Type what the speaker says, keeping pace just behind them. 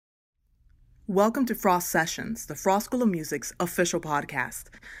Welcome to Frost Sessions, the Frost School of Music's official podcast.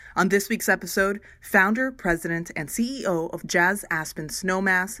 On this week's episode, founder, president, and CEO of Jazz Aspen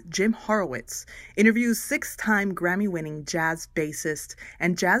Snowmass, Jim Horowitz, interviews six-time Grammy-winning jazz bassist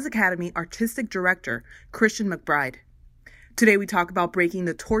and Jazz Academy artistic director, Christian McBride. Today we talk about breaking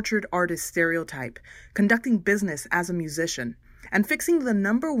the tortured artist stereotype, conducting business as a musician, and fixing the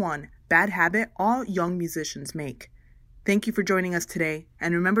number one bad habit all young musicians make. Thank you for joining us today,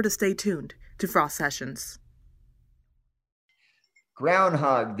 and remember to stay tuned to Frost Sessions.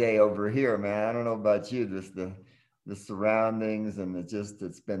 Groundhog Day over here, man. I don't know about you, just the surroundings and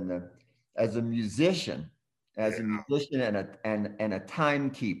it's been as a musician and a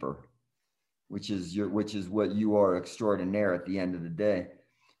timekeeper, which is what you are extraordinaire at the end of the day.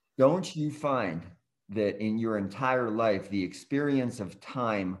 Don't you find that in your entire life, the experience of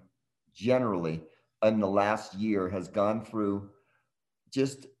time generally in the last year has gone through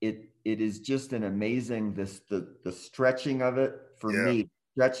it is just an amazing, the stretching of it for me,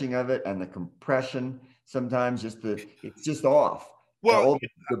 stretching of it and the compression sometimes it's just off. Well,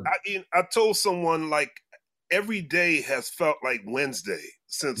 I told someone like every day has felt like Wednesday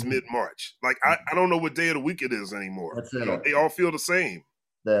since mid-March. Like I don't know what day of the week it is anymore. That's it. They all feel the same.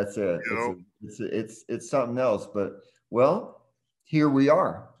 That's it. It's something else. But well, here we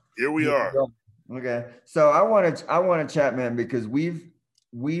are. Okay. So I want to chat, man, because we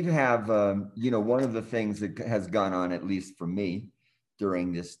have one of the things that has gone on, at least for me,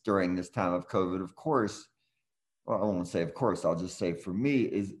 during this time of COVID, of course, well, I won't say of course, I'll just say for me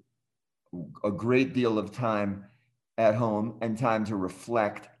is a great deal of time at home and time to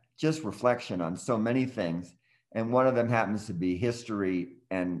reflection on so many things. And one of them happens to be history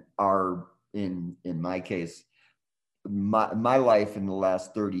and in my case, my life in the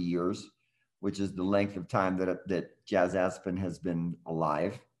last 30 years, which is the length of time that Jazz Aspen has been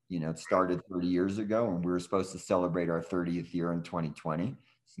alive. It started 30 years ago and we were supposed to celebrate our 30th year in 2020.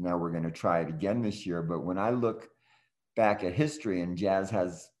 So now we're going to try it again this year. But when I look back at history, and jazz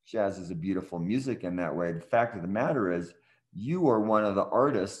is a beautiful music in that way, the fact of the matter is you are one of the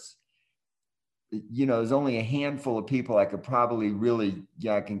artists, there's only a handful of people I could probably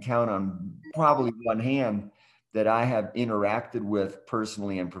I can count on probably one hand that I have interacted with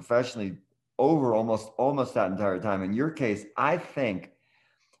personally and professionally over almost that entire time. In your case, I think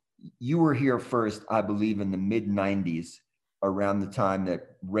you were here first, I believe, in the mid-90s, around the time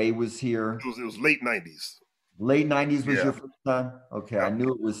that Ray was here. It was late 90s. Late 90s was your first time? Okay, I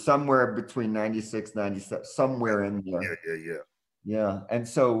knew it was somewhere between 96, 97, somewhere in there. Yeah. And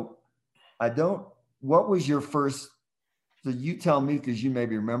so what was your first, so you tell me, because you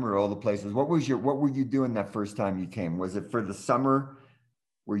maybe remember all the places, what were you doing that first time you came? Was it for the summer?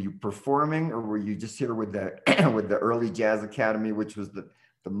 Were you performing, or were you just here with the with the early Jazz Academy, which was the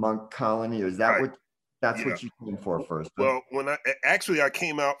monk colony? Or is that what you came for first? Well, when I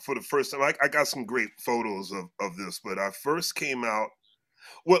came out for the first time, I got some great photos of this, but I first came out.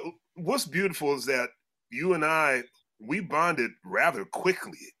 What's beautiful is that you and we bonded rather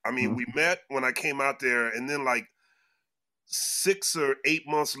quickly. I mean, we met when I came out there, and then like 6 or 8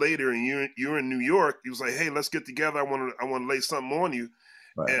 months later, and you're in New York. You was like, "Hey, let's get together. I want to lay something on you."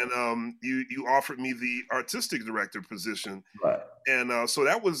 Right. And you offered me the artistic director position. Right. And so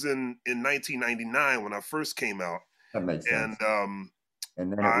that was in 1999 when I first came out. That makes sense.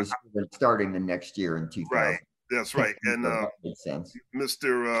 And then it was starting the next year in 2000. Right. That's right. And that makes sense.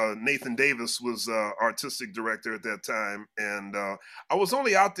 Mr. Nathan Davis was artistic director at that time. And I was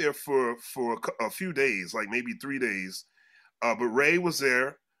only out there for a few days, like maybe 3 days. But Ray was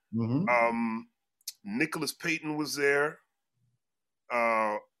there. Mm-hmm. Nicholas Payton was there.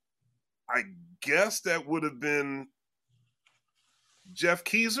 I guess that would have been Jeff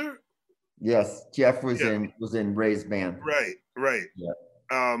Keezer. Yes, Jeff was in Ray's band. Right.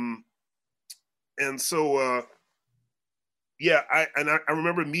 Yeah. And so I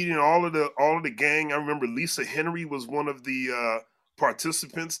remember meeting all of the gang. I remember Lisa Henry was one of the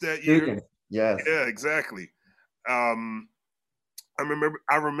participants that year. Yes. Yeah, exactly. I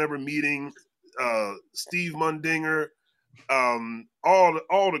remember meeting Steve Mundinger.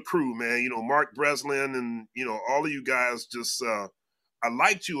 All the crew, man, Mark Breslin and, all of you guys just, I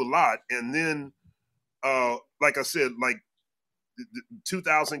liked you a lot. And then, like I said, like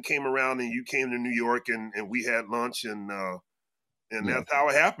 2000 came around and you came to New York and we had lunch and that's how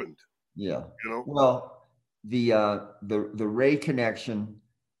it happened. Yeah. Well, the Ray connection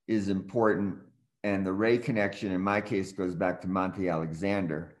is important. And the Ray connection, in my case, goes back to Monty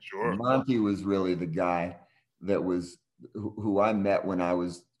Alexander. Sure. Monty was really the guy that was who I met when I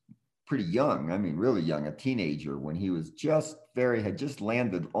was pretty young. I mean, really young, a teenager, when he was had just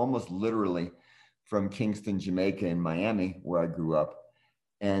landed almost literally from Kingston, Jamaica in Miami, where I grew up.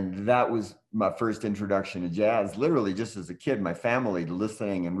 And that was my first introduction to jazz, literally just as a kid, my family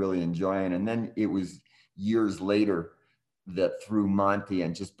listening and really enjoying. And then it was years later that through Monty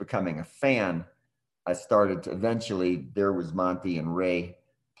and just becoming a fan, I started to eventually, there was Monty and Ray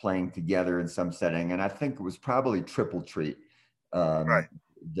playing together in some setting. And I think it was probably Triple Treat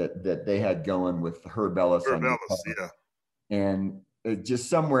that they had going with Herb Ellis. Herb Ellis, yeah. And it just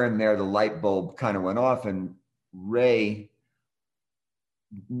somewhere in there, the light bulb kind of went off. And Ray,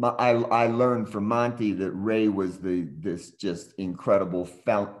 I learned from Monty that Ray was this just incredible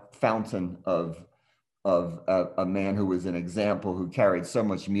fountain of a man who was an example, who carried so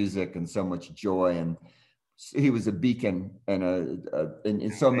much music and so much joy, and he was a beacon and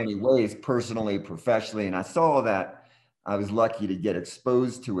in so many ways, personally, professionally. And I saw that. I was lucky to get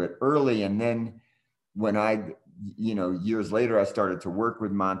exposed to it early, and then when years later, I started to work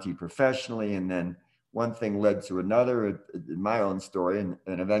with Monty professionally, and then one thing led to another in my own story. And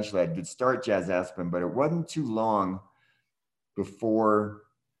eventually I did start Jazz Aspen, but it wasn't too long before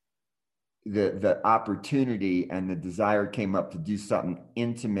the opportunity and the desire came up to do something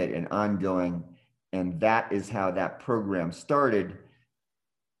intimate and ongoing. And that is how that program started,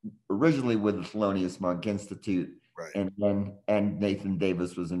 originally with the Thelonious Monk Institute. Right. And Nathan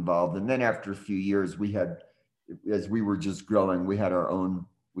Davis was involved. And then after a few years, as we were just growing, we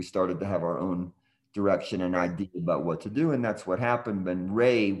started to have our own direction and idea about what to do. And that's what happened. And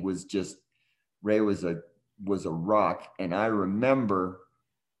Ray was a rock. And I remember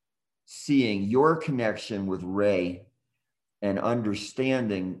seeing your connection with Ray and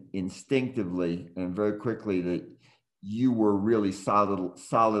understanding instinctively and very quickly that you were really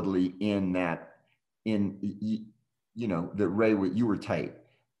solidly in that, that Ray, you were tight.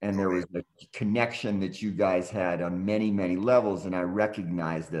 And there was a connection that you guys had on many, many levels. And I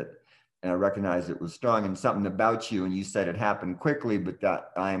recognized it. And I recognized it was strong, and something about you. And you said it happened quickly, but that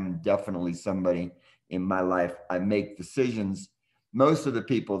I'm definitely somebody in my life. I make decisions. Most of the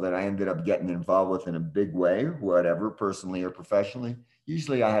people that I ended up getting involved with in a big way, whatever, personally or professionally,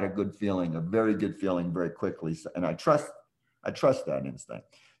 usually I had a very good feeling very quickly. And I trust that instinct.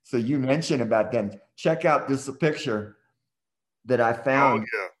 So you mentioned about them. Check out this picture that I found. Oh,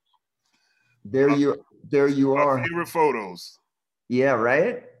 yeah. There you are. My favorite photos. Yeah,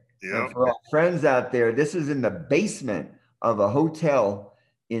 right? Yeah. For our friends out there, this is in the basement of a hotel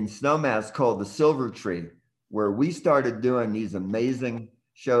in Snowmass called the Silver Tree, where we started doing these amazing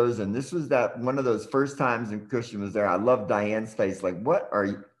shows. And this was one of those first times when Christian was there. I love Diane's face. Like,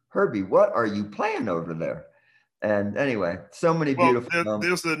 Herbie, what are you playing over there? And anyway, so many beautiful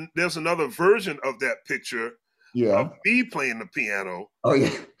moments. There's another version of that picture of me playing the piano. Oh, yeah.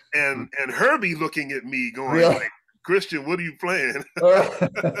 And Herbie looking at me going, really? Like, Christian, what are you playing?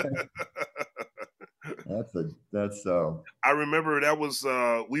 That's so. I remember that was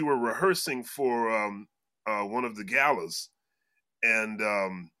we were rehearsing for one of the galas, and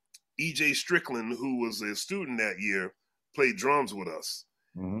E.J. Strickland, who was a student that year, played drums with us.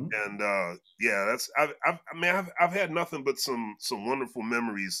 Mm-hmm. And I've had nothing but some wonderful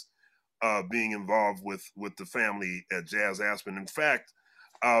memories being involved with the family at Jazz Aspen. In fact,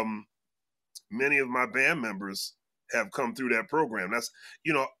 many of my band members have come through that program. That's,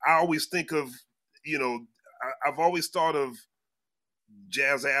 I always think of, I've always thought of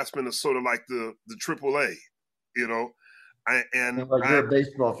Jazz Aspen as sort of like the AAA, you're a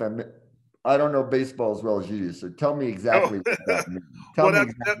baseball fan. I don't know baseball as well as you do, so tell me exactly what that means. What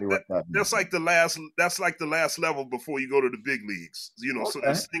that means. That's like the last level before you go to the big leagues. So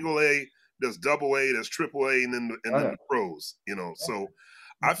there's single A, there's double A, there's triple A, and then the pros. So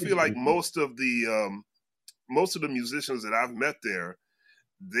I feel like most of the musicians that I've met there,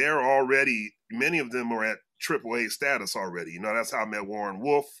 many of them are at AAA status already. That's how I met Warren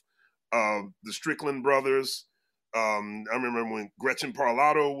Wolf, the Strickland brothers. I remember when Gretchen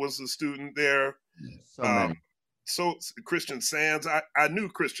Parlato was a student there. So Christian Sands, I knew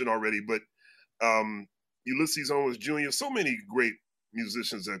Christian already, but Ulysses Owens Jr., so many great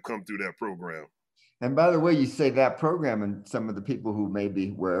musicians that have come through that program. And by the way, you say that program, and some of the people who may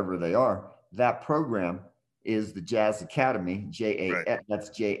be wherever they are, that program is the Jazz Academy, that's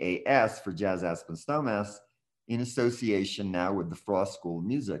JAS for Jazz Aspen Snowmass, in association now with the Frost School of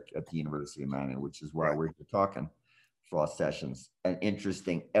Music at the University of Miami, which is why we're here talking Frost Sessions. An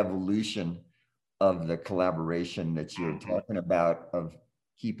interesting evolution of the collaboration that you're talking about, of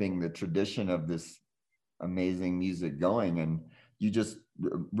keeping the tradition of this amazing music going. And you just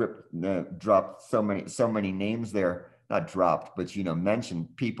dropped so many names there. not dropped, but,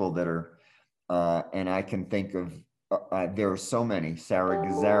 mentioned people that are, and I can think of, there are so many. Sarah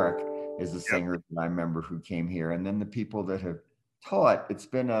Gazarek is a singer that I remember who came here. And then the people that have taught, it's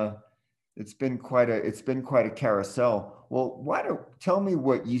been quite a carousel. Well, tell me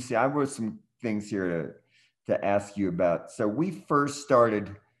what you see. I wrote some things here to ask you about. So we first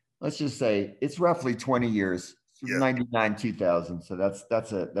started, let's just say it's roughly 20 years, 99, 2000. So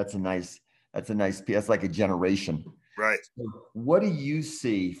that's a nice piece. That's like a generation. Right. So what do you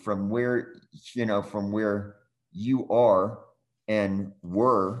see from where you are and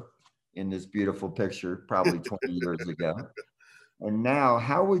were in this beautiful picture, probably 20 years ago? And now,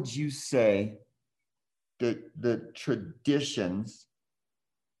 how would you say that the traditions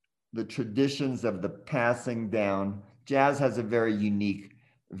of the passing down, jazz has a very unique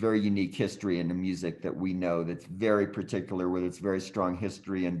history in the music that we know that's very particular, with its very strong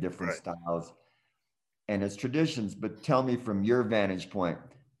history and different styles and its traditions. But tell me, from your vantage point,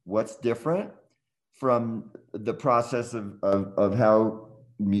 what's different from the process of how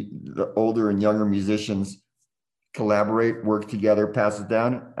the older and younger musicians collaborate, work together, pass it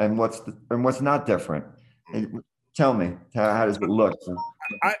down, and what's not different? And tell me, how does it look?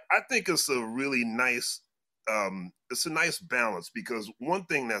 I think it's a really nice, it's a nice balance, because one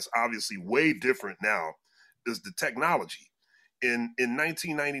thing that's obviously way different now is the technology. In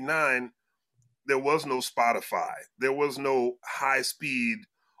 1999, there was no Spotify, there was no high-speed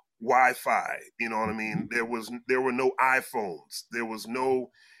Wi-Fi. You know what I mean? There were no iPhones. There was no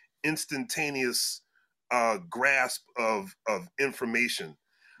instantaneous grasp of information.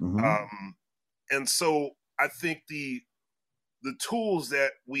 And so I think the tools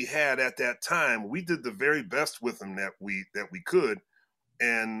that we had at that time, we did the very best with them that we could.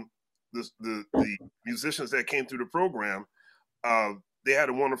 And the musicians that came through the program, they had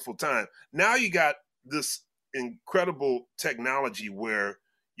a wonderful time. Now you got this incredible technology where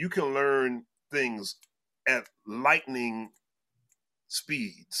you can learn things at lightning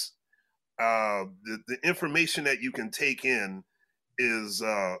speeds. The information that you can take in is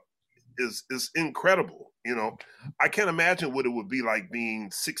incredible. I can't imagine what it would be like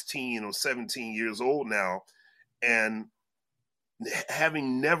being 16 or 17 years old now and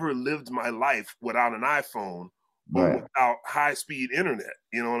having never lived my life without an iPhone or without high-speed internet.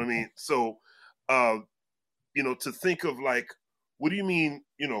 You know what I mean? So, to think of like, what do you mean,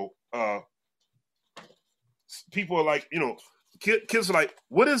 people are like, kids are like,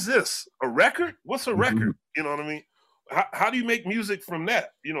 what is this? A record? What's a record? You know what I mean? How do you make music from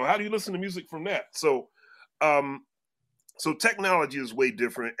that? How do you listen to music from that? So, so technology is way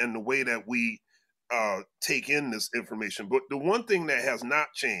different, and the way that we take in this information. But the one thing that has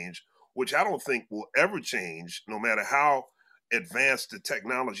not changed, which I don't think will ever change, no matter how advanced the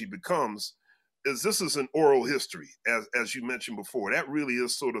technology becomes, is this is an oral history, as you mentioned before. That really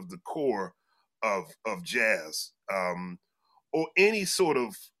is sort of the core of jazz, or any sort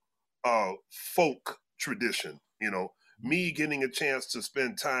of folk tradition. Me getting a chance to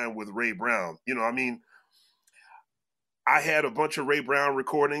spend time with Ray Brown. I had a bunch of Ray Brown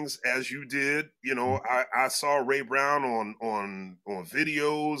recordings, as you did. I saw Ray Brown on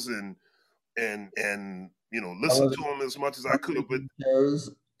videos and listened to him as much as I could. But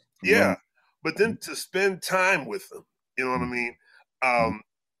yeah, but then to spend time with him, you know what I mean?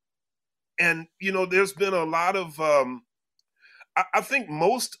 And there's been a lot of I think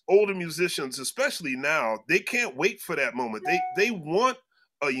most older musicians, especially now, they can't wait for that moment. They want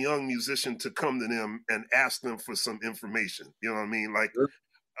a young musician to come to them and ask them for some information. You know what I mean? Like,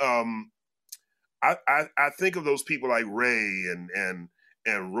 I think of those people like Ray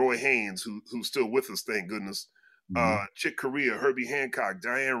and Roy Haynes, who's still with us, thank goodness. Chick Corea, Herbie Hancock,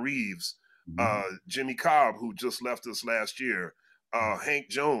 Diane Reeves, Jimmy Cobb, who just left us last year, Hank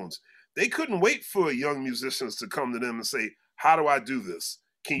Jones. They couldn't wait for young musicians to come to them and say, how do I do this?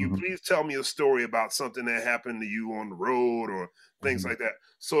 Can you please tell me a story about something that happened to you on the road or things like that?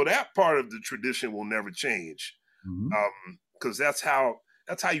 So that part of the tradition will never change, because that's how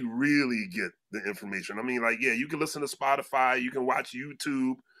you really get the information. I mean, like, yeah, you can listen to Spotify, you can watch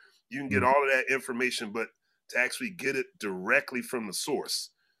YouTube, you can get all of that information, but to actually get it directly from the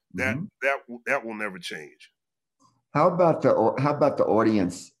source, that will never change. How about the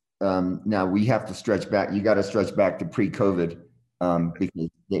audience? Now we have to stretch back. You got to stretch back to pre-COVID, because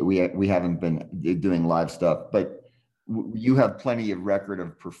we haven't been doing live stuff. But you have plenty of record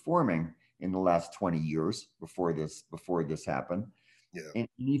of performing in the last 20 years before this happened. Yeah.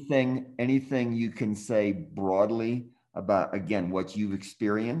 Anything you can say broadly about, again, what you've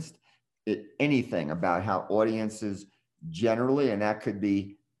experienced? Anything about how audiences generally, and that could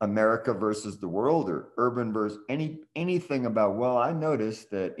be America versus the world or urban versus anything about, well, I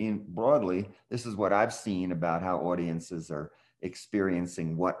noticed that in broadly, this is what I've seen about how audiences are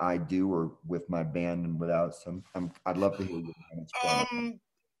experiencing what I do or with my band and without some. I'd love to hear your comments.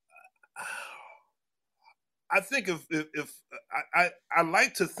 I think if I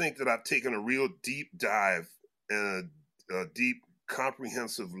like to think that I've taken a real deep dive and a deep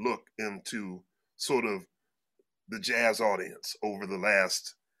comprehensive look into sort of the jazz audience over the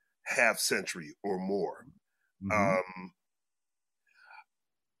last half century or more. Mm-hmm.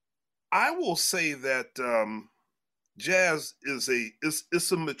 I will say that jazz is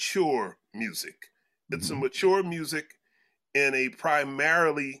a mature music. It's mm-hmm. a mature music in a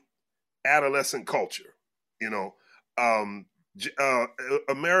primarily adolescent culture. You know,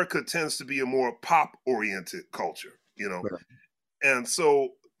 America tends to be a more pop-oriented culture. You know, right. And so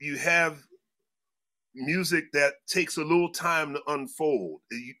you have music that takes a little time to unfold.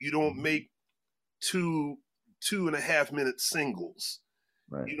 You don't make 2.5 minute singles.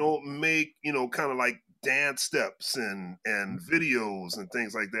 Right. You don't make, kind of like dance steps and videos and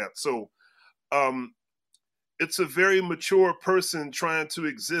things like that. So it's a very mature person trying to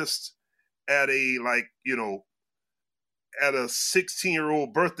exist at a at a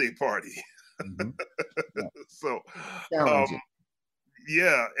 16-year-old birthday party. Mm-hmm. Yeah. So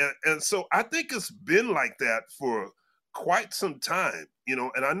yeah, and so I think it's been like that for quite some time,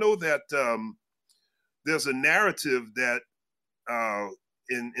 and I know that there's a narrative that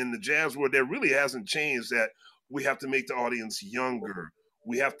in the jazz world that really hasn't changed, that we have to make the audience younger.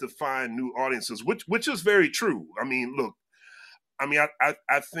 We have to find new audiences, which is very true. I mean, look, I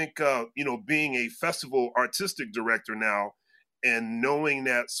think, being a festival artistic director now and knowing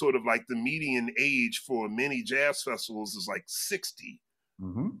that sort of like the median age for many jazz festivals is like 60,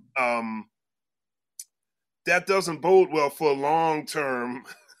 mm-hmm. That doesn't bode well for long-term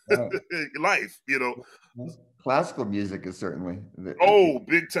life, Classical music is certainly.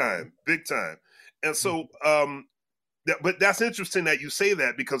 Big time. And so, but that's interesting that you say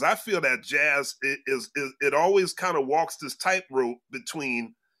that, because I feel that jazz is it always kind of walks this tightrope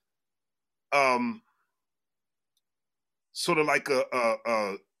between, sort of like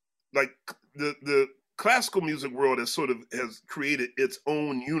like the classical music world has created its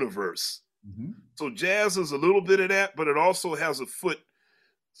own universe. Mm-hmm. So jazz is a little bit of that, but it also has a foot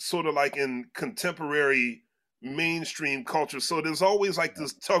sort of like in contemporary mainstream culture. So there's always like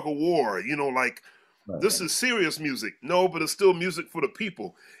this tug of war, like, this is serious music. No, but it's still music for the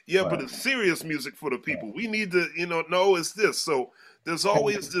people. Yeah, but it's serious music for the people. We need to, no, it's this. So there's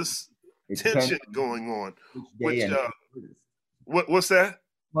always this tension going on. What's that?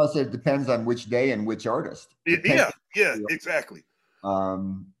 Well, so it depends on which day and which artist. Yeah, exactly.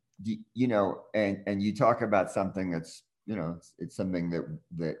 And you talk about something that's, it's something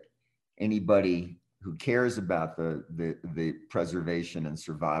that anybody who cares about the preservation and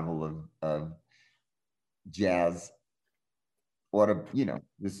survival of jazz ought to,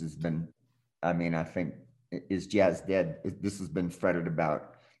 this has been, I think, is jazz dead? This has been fretted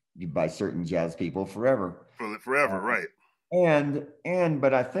about by certain jazz people forever. Forever, right.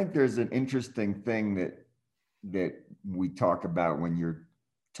 But I think there's an interesting thing that we talk about when you're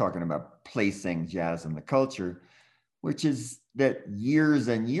talking about placing jazz in the culture, which is that years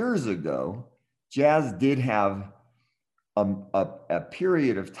and years ago, jazz did have a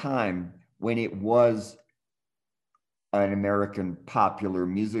period of time when it was an American popular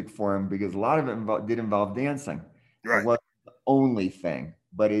music form, because a lot of it did involve dancing. Right. It wasn't the only thing,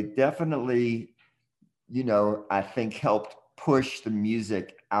 but it definitely, I think helped push the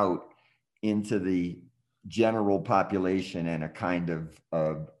music out into the general population and a kind of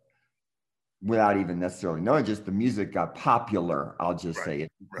without even necessarily knowing, just the music got popular. I'll just say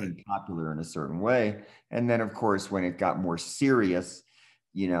it became popular in a certain way. And then, of course, when it got more serious,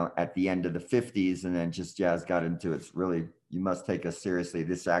 at the end of the 50s, and then just jazz got into it's really, you must take us seriously.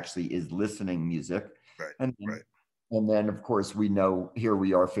 This actually is listening music. Right. And then, of course, we know here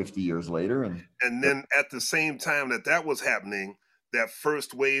we are 50 years later. And then at the same time that was happening, that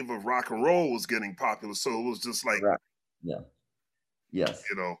first wave of rock and roll was getting popular. So it was just like, yeah. Yes.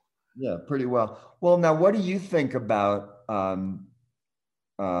 Yeah, pretty well. Well, now, what do you think about, and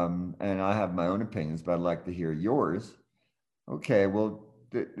I have my own opinions, but I'd like to hear yours. Okay, well,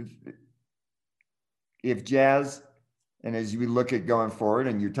 if jazz, and as we look at going forward,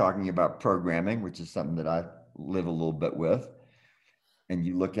 and you're talking about programming, which is something that I live a little bit with, and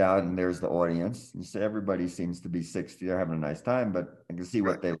you look out and there's the audience, and you say everybody seems to be 60, they're having a nice time, but I can see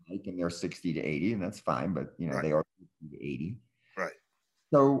what they like, and they're 60 to 80, and that's fine, but they are 60 to 80. Right.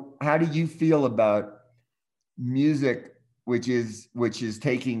 So how do you feel about music which is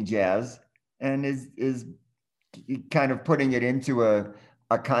taking jazz and is kind of putting it into a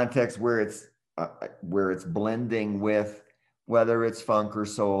context where it's blending with, whether it's funk or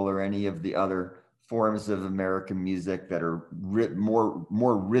soul or any of the other forms of American music that are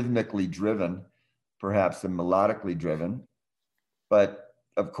more rhythmically driven, perhaps, than melodically driven. But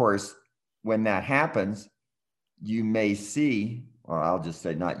of course, when that happens, you may see, or I'll just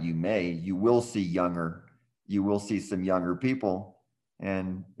say not you may, you will see some younger people.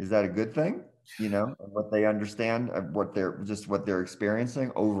 And is that a good thing? You know, what they understand, what they're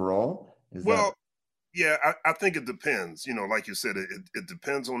experiencing overall? Yeah, I think it depends. You know, like you said, it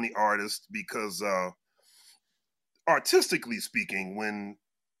depends on the artist, because artistically speaking, when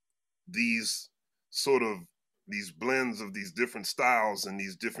these blends of these different styles and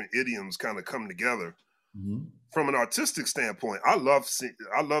these different idioms kind of come together, mm-hmm. From an artistic standpoint, I love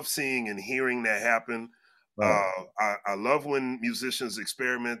seeing and hearing that happen. Right. I love when musicians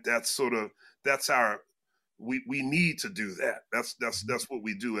experiment. We need to do that. That's what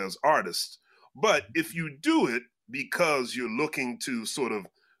we do as artists. But if you do it because you're looking to sort of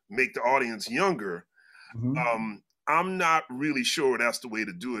make the audience younger, mm-hmm. I'm not really sure that's the way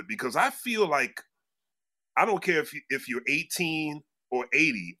to do it, because I feel like, I don't care if you're 18 or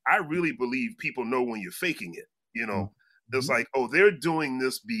 80, I really believe people know when you're faking it. You know, mm-hmm. It's like, oh, they're doing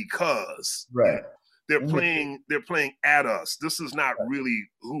this because, right. They're playing at us. This is not really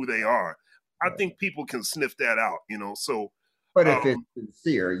who they are. I think people can sniff that out, you know. So, but if it's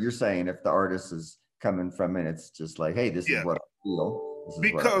sincere, you're saying if the artist is coming from it, it's just like, hey, this is what I feel.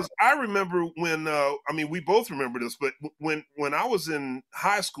 Because I remember when, we both remember this, but when I was in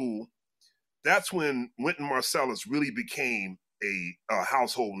high school, that's when Wynton Marsalis really became a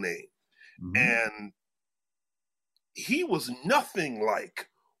household name. Mm-hmm. And he was nothing like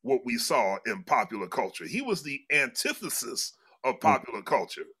what we saw in popular culture. He was the antithesis of popular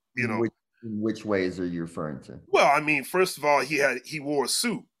culture, you know. Which ways are you referring to? Well, I mean, first of all, he wore a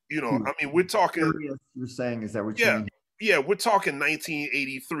suit, you know. I mean, we're talking. You're saying, is that what you mean? Yeah, we're talking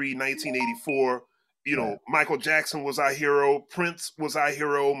 1983, 1984. You know, Michael Jackson was our hero. Prince was our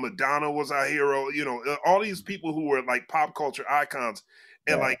hero. Madonna was our hero. You know, all these people who were like pop culture icons.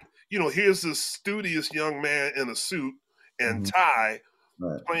 And like, you know, here's this studious young man in a suit and tie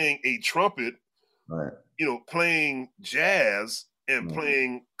playing a trumpet, you know, playing jazz and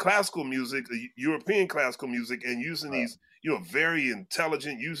playing classical music, European classical music, and using these, you know, very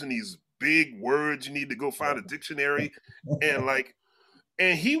intelligent, using these big words. You need to go find a dictionary.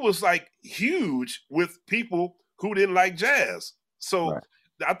 And he was like huge with people who didn't like jazz. So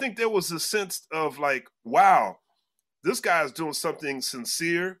I think there was a sense of like, wow, this guy's doing something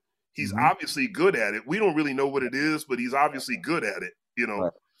sincere. He's obviously good at it. We don't really know what it is, but he's obviously good at it, you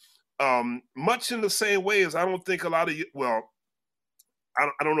know. Much in the same way as I don't think a lot of,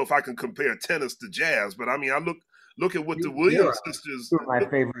 I don't know if I can compare tennis to jazz, but I mean, I look at what the Williams sisters. Two of my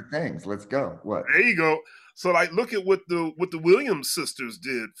favorite things. Let's go. What? There you go. So like, look at what the Williams sisters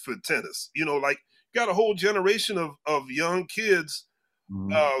did for tennis. You know, like, got a whole generation of young kids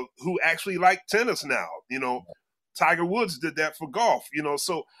who actually like tennis now. You know, Tiger Woods did that for golf. You know,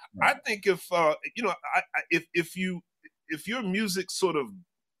 so I think if you know, if your music sort of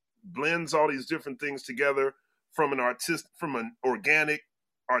blends all these different things together from an organic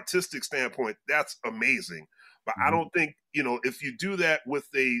artistic standpoint, that's amazing. But I don't think, you know, if you do that with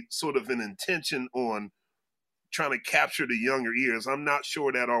a sort of an intention on trying to capture the younger ears, I'm not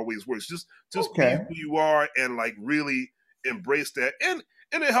sure that always works. Just be who you are and like really embrace that. And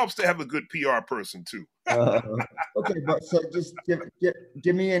it helps to have a good PR person too. Okay, but so just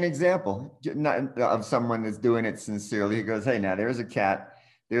give me an example of someone that's doing it sincerely. He goes, hey, now there's a cat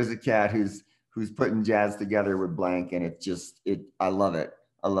who's putting jazz together with blank, and I love it.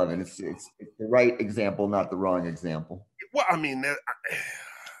 I love it. It's the right example, not the wrong example. Well, I mean, I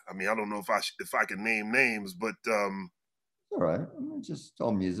don't know if I can name names, but all right. Just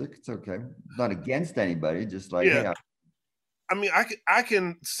all music. It's okay. Not against anybody. Just like, hey, I mean, I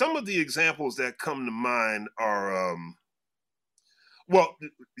can. Some of the examples that come to mind are, well,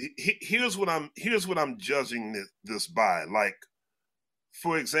 here's what I'm judging this by. Like,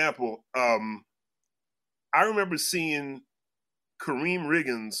 for example, I remember seeing Kareem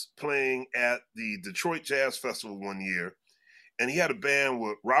Riggins playing at the Detroit Jazz Festival one year, and he had a band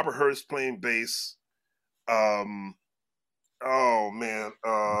with Robert Hurst playing bass.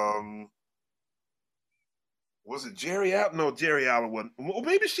 Was it Jerry Allen? No, Jerry Allen wasn't. Well,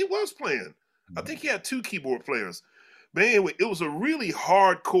 maybe she was playing. I think he had two keyboard players. But anyway, it was a really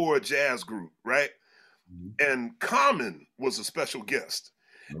hardcore jazz group, right? And Common was a special guest.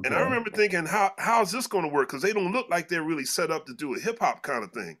 Okay. And I remember thinking, how is this going to work? Because they don't look like they're really set up to do a hip hop kind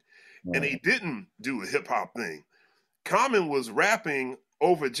of thing. Right. And they didn't do a hip hop thing. Common was rapping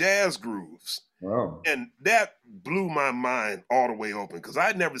over jazz grooves. Wow. And that blew my mind all the way open because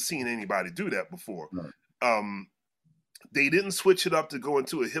I'd never seen anybody do that before. Right. They didn't switch it up to go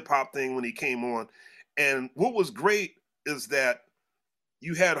into a hip hop thing when he came on. And what was great is that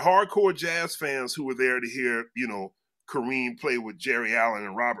you had hardcore jazz fans who were there to hear, Kareem play with Jerry Allen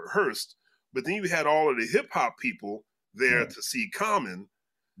and Robert Hurst. But then you had all of the hip hop people there to see Common.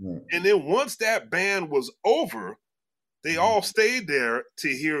 Right. And then once that band was over, they all stayed there to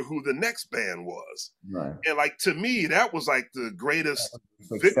hear who the next band was. Right. And to me, that was the greatest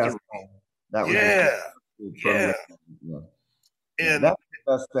victory. That was yeah. And that's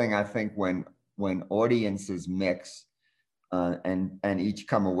the best thing, I think, when audiences mix and each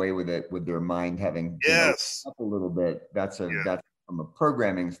come away with it with their mind having up a little bit. That's from a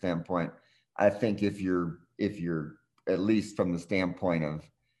programming standpoint. I think if you're at least from the standpoint of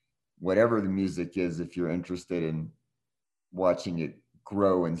whatever the music is, if you're interested in watching it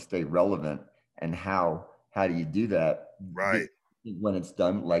grow and stay relevant, and how do you do that? Right. When it's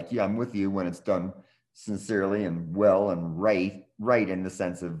done, I'm with you, when it's done sincerely and well and right in the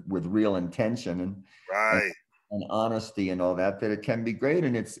sense of with real intention and and honesty and all that it can be great.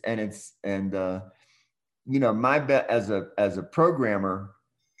 My bet as a programmer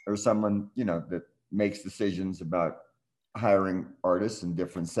or someone, that makes decisions about hiring artists in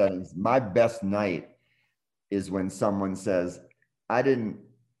different settings, my best night is when someone says, I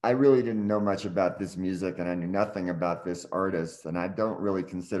really didn't know much about this music and I knew nothing about this artist. And I don't really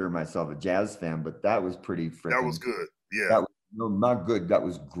consider myself a jazz fan, but that was pretty freaking. That was good. Yeah. That was not good. That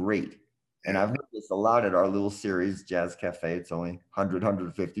was great. Yeah. And I've heard this a lot at our little series, Jazz Cafe. It's only 100,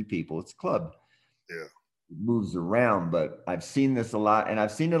 150 people. It's a club. Yeah. It moves around, but I've seen this a lot. And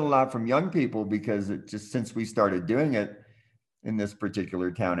I've seen it a lot from young people because it just, since we started doing it in this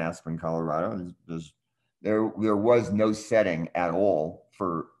particular town, Aspen, Colorado, there was no setting at all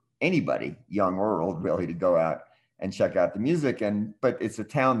for anybody, young or old, really, to go out and check out the music. But it's a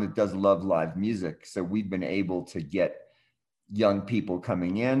town that does love live music. So we've been able to get young people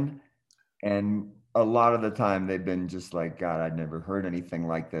coming in. And a lot of the time they've been just like, God, I'd never heard anything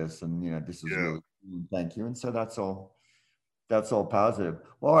like this. And, this is really cool. Thank you. And so that's all positive.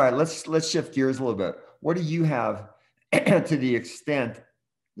 Well, all right, let's shift gears a little bit. What do you have to the extent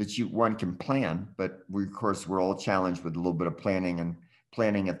that one can plan, but we're all challenged with a little bit of planning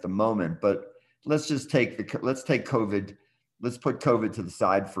at the moment. But let's take COVID. Let's put COVID to the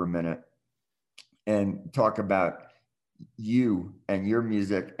side for a minute and talk about you and your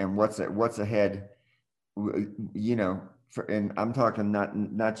music and what's ahead. And I'm talking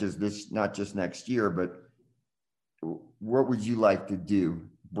not just next year, but what would you like to do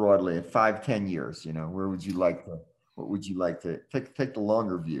broadly in 5-10 years? Where would you like to? What would you like to take the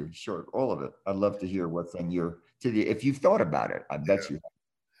longer view? Sure, all of it. I'd love to hear what's on if you've thought about it. I bet you have.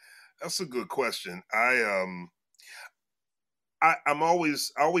 That's a good question. I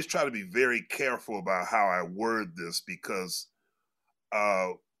always try to be very careful about how I word this because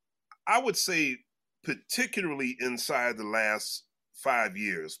I would say particularly inside the last 5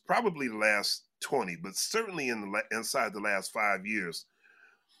 years, probably the last 20, but certainly inside the last 5 years,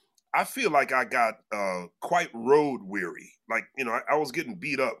 I feel like I got quite road weary. I was getting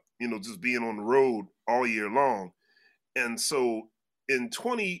beat up, just being on the road all year long. And so in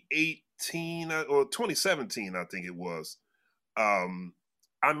 2018 or 2017, I think it was,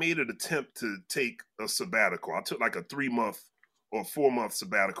 I made an attempt to take a sabbatical. I took like a 3-month or 4-month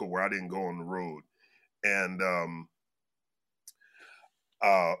sabbatical where I didn't go on the road. And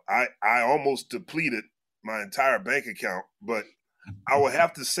I almost depleted my entire bank account, but I would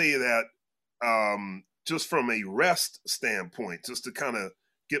have to say that just from a rest standpoint, just to kind of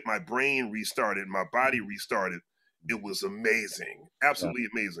get my brain restarted, my body restarted, it was amazing, absolutely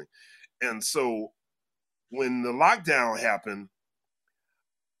amazing. And so when the lockdown happened,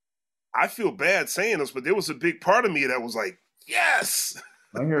 I feel bad saying this, but there was a big part of me that was like, yes.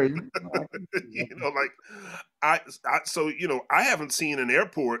 I hear you. I haven't seen an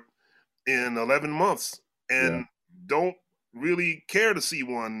airport in 11 months and don't really care to see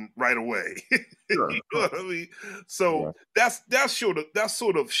one right away. Sure. You know what I mean? So that's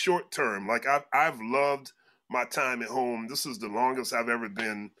sort of short term. Like I've loved my time at home. This is the longest I've ever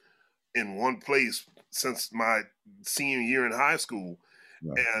been in one place since my senior year in high school.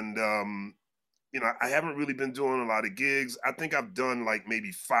 Yeah. And I haven't really been doing a lot of gigs. I think I've done like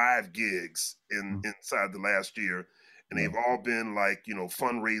maybe 5 gigs inside the last year, and they've all been like,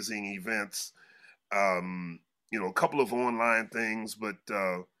 fundraising events. a couple of online things, but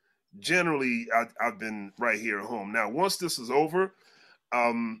generally I've been right here at home. Now, once this is over,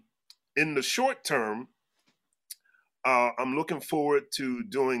 in the short term, I'm looking forward to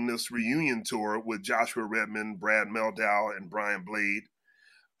doing this reunion tour with Joshua Redman, Brad Mehldau, and Brian Blade.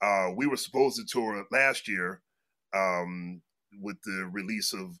 We were supposed to tour last year with the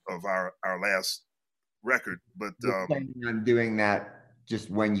release of our last record, but you're planning on doing that just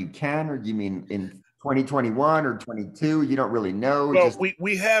when you can, or do you mean in 2021 or 22? You don't really know. Well,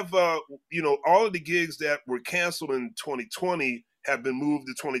 we have all of the gigs that were canceled in 2020 have been moved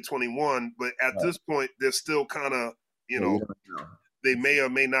to 2021, but at this point they're still kind of they may or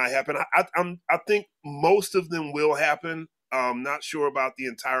may not happen. I think most of them will happen. Not sure about the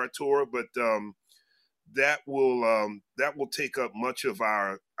entire tour, but that will take up much of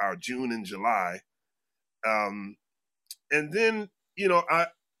our June and July. And then,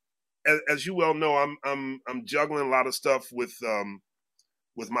 as you well know, I'm juggling a lot of stuff with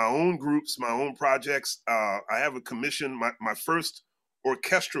my own groups, my own projects. I have a commission. My first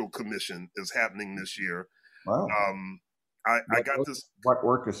orchestral commission is happening this year. Wow. I got this. What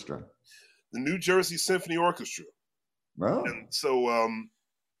orchestra? The New Jersey Symphony Orchestra. Wow. And so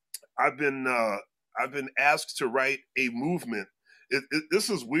I've been asked to write a movement. This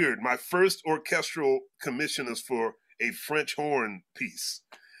is weird. My first orchestral commission is for a French horn piece.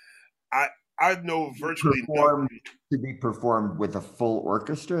 I know virtually nothing. To be performed with a full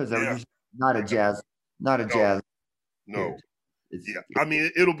orchestra? Is that what you're saying? Not a jazz? No. I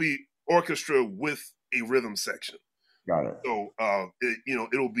mean, it'll be orchestra with a rhythm section. Got it. So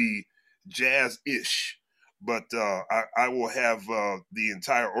it'll be jazz-ish, but I will have the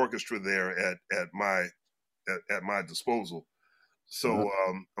entire orchestra there at my disposal. So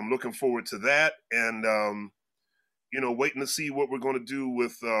I'm looking forward to that, and waiting to see what we're going to do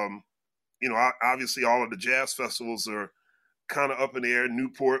with obviously all of the jazz festivals are kind of up in the air.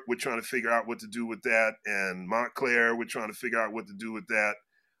 Newport, we're trying to figure out what to do with that, and Montclair, we're trying to figure out what to do with that.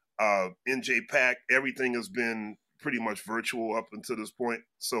 NJPAC, everything has been pretty much virtual up until this point.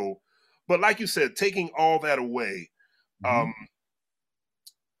 So, but like you said, taking all that away, I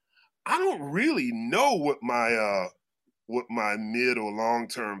don't really know what my mid or long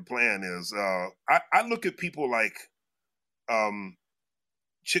term plan is. I look at people like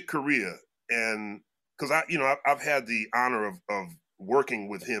Chick Corea, and because I've had the honor of working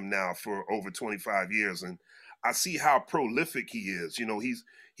with him now for over 25 years, and I see how prolific he is.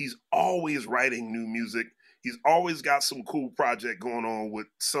 He's always writing new music. He's always got some cool project going on with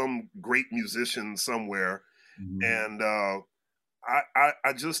some great musician somewhere. And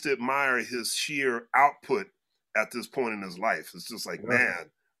I just admire his sheer output at this point in his life. It's just like,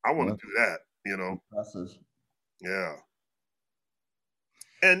 man, I want to do that, Impressive. Yeah.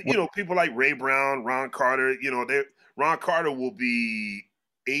 And, people like Ray Brown, Ron Carter, Ron Carter will be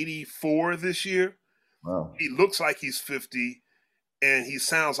 84 this year. Wow. He looks like he's 50. And he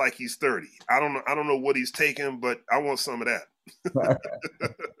sounds like he's 30. I don't know what he's taking, but I want some of that.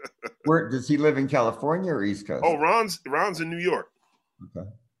 Where does he live, in California or East Coast? Oh, Ron's in New York. Okay.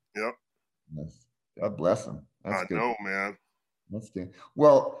 Yep. Nice. God bless him. That's good. I know, man. That's good.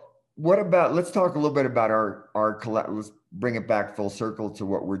 Well, let's talk a little bit about let's bring it back full circle to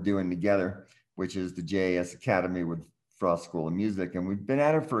what we're doing together, which is the JAS Academy with Frost School of Music. And we've been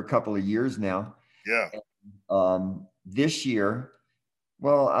at it for a couple of years now. Yeah. This year,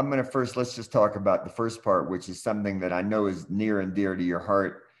 well, let's just talk about the first part, which is something that I know is near and dear to your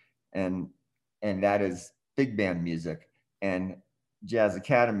heart, and that is big band music. And Jazz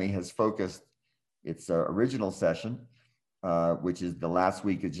Academy has focused its original session, which is the last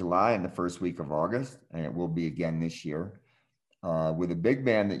week of July and the first week of August, and it will be again this year, with a big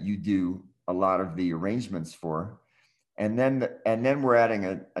band that you do a lot of the arrangements for. And then we're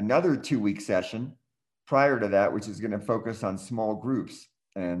adding another 2-week session prior to that, which is going to focus on small groups.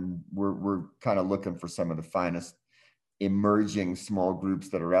 And we're kind of looking for some of the finest emerging small groups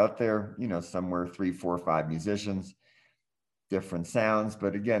that are out there, somewhere 3, 4, 5 musicians, different sounds.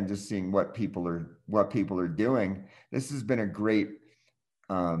 But again, just seeing what people are doing. This has been a great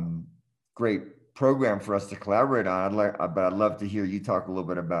program for us to collaborate on. But I'd love to hear you talk a little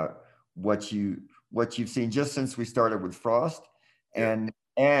bit about what you've seen just since we started with Frost. And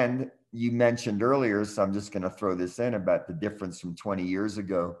you mentioned earlier, so I'm just going to throw this in, about the difference from 20 years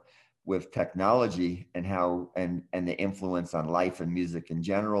ago with technology and how and the influence on life and music in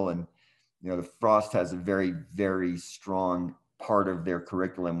general. And the Frost has a very, very strong part of their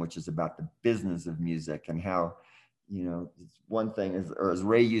curriculum, which is about the business of music, and how one thing is, or as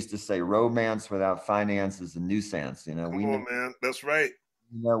Ray used to say, romance without finance is a nuisance. Come on, man, that's right.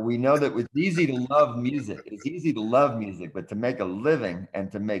 we know that it's easy to love music. It's easy to love music, but to make a living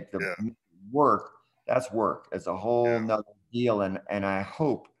and to make the work, that's work. It's a whole nother deal. And I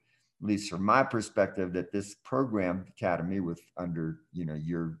hope, at least from my perspective, that this program Academy, with under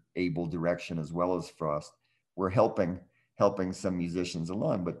your able direction as well as Frost, we're helping some musicians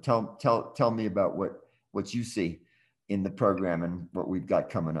along. But tell me about what you see in the program and what we've got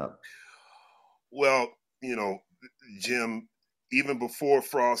coming up. Well, Jim, even before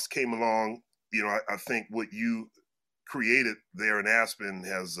Frost came along, I think what you created there in Aspen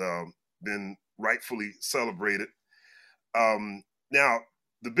has been rightfully celebrated. Now,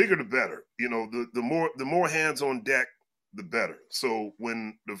 the bigger the better. The more hands on deck, the better. So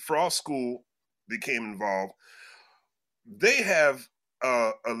when the Frost School became involved, they have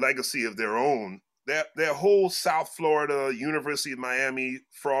a legacy of their own. Their whole South Florida, University of Miami,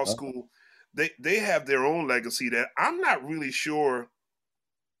 Frost School, they have their own legacy that I'm not really sure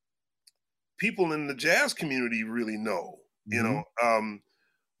people in the jazz community really know.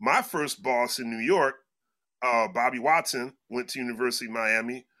 My first boss in New York, Bobby Watson, went to University of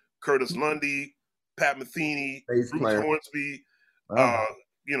Miami. Curtis Lundy, Pat Metheny, Bruce Hornsby,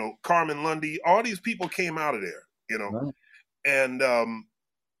 Carmen Lundy, all these people came out of there, And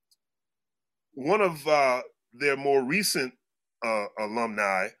one of their more recent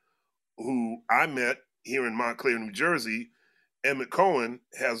alumni, who I met here in Montclair, New Jersey, Emmett Cohen,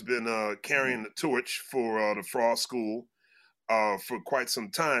 has been carrying the torch for the Frost School for quite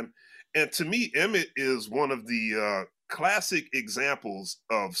some time. And to me, Emmett is one of the classic examples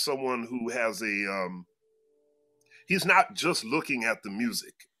of someone who has he's not just looking at the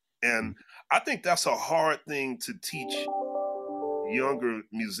music. And I think that's a hard thing to teach younger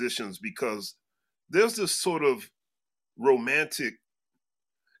musicians, because there's this sort of romantic,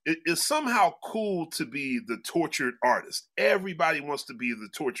 it's somehow cool to be the tortured artist. Everybody wants to be the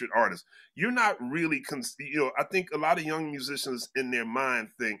tortured artist. You're not really, I think a lot of young musicians in their mind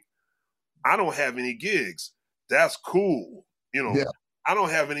think, I don't have any gigs. That's cool. I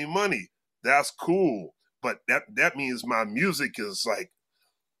don't have any money. That's cool. But that means my music is like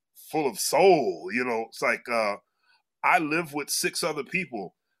full of soul. It's like, I live with 6 other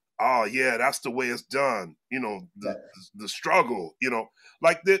people. Oh yeah, that's the way it's done. The struggle,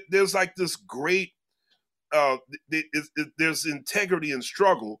 like there's like this great, there's integrity in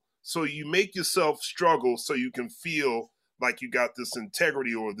struggle. So you make yourself struggle so you can feel like you got this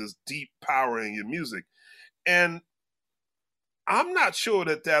integrity or this deep power in your music. And I'm not sure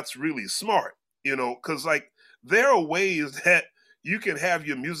that that's really smart, because like there are ways that you can have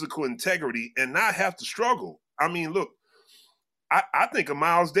your musical integrity and not have to struggle. I mean, look, I think of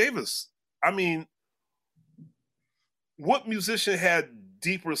Miles Davis. I mean, what musician had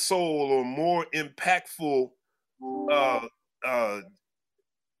deeper soul or more impactful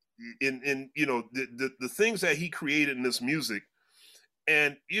in the things that he created in this music?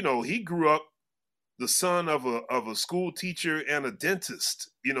 And he grew up the son of a school teacher and a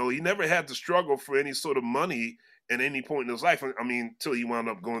dentist. He never had to struggle for any sort of money at any point in his life. I mean, until he wound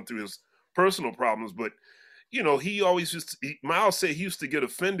up going through his personal problems. But he always Miles said he used to get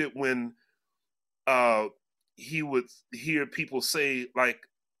offended when he would hear people say like,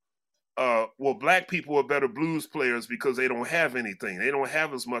 well, black people are better blues players because they don't have anything. They don't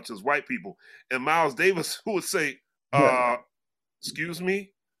have as much as white people. And Miles Davis would say, excuse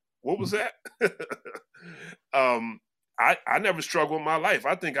me, what was that? I never struggled in my life.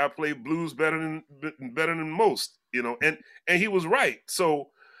 I think I played blues better than most, and he was right.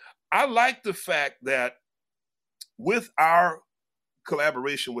 So I like the fact that with our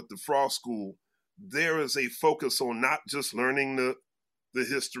collaboration with the Frost School, there is a focus on not just learning the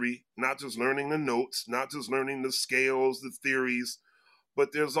history, not just learning the notes, not just learning the scales, the theories,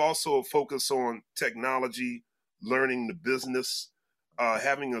 but there's also a focus on technology, learning the business,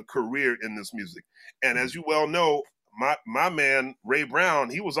 having a career in this music. And as you well know, my man, Ray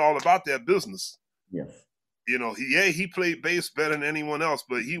Brown, he was all about that business. Yes. He played bass better than anyone else,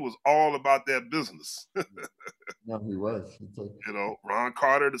 but he was all about that business. No, he was. Ron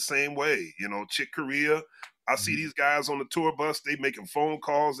Carter the same way. Chick Corea. I see these guys on the tour bus. They making phone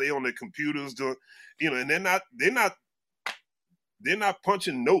calls. They on their computers doing, and they're not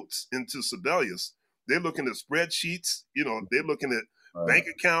punching notes into Sibelius. They're looking at spreadsheets. They're looking at bank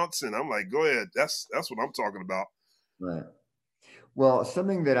accounts, and I'm like, go ahead. That's what I'm talking about. Right. Well,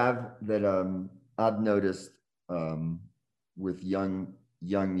 something that I've noticed with young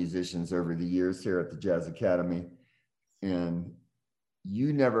musicians over the years here at the Jazz Academy, and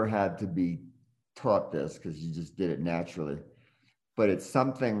you never had to be taught this because you just did it naturally, but it's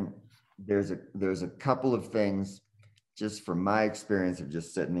something. There's a couple of things just from my experience of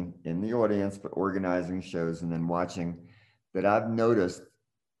just sitting in the audience, but organizing shows and then watching, that I've noticed,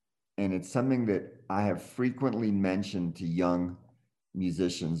 and it's something that I have frequently mentioned to young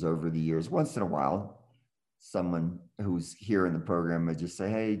musicians over the years. Once in a while, someone who's here in the program would just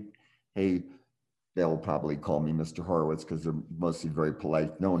say, hey, they'll probably call me Mr. Horowitz because they're mostly very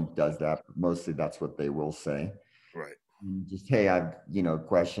polite. No one does that, but mostly that's what they will say. Right. And just, hey, I've, a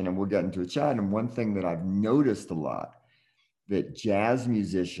question, and we'll get into a chat. And one thing that I've noticed a lot, that jazz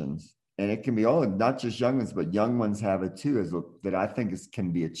musicians, and it can be all, not just young ones, but young ones have it too, is that I think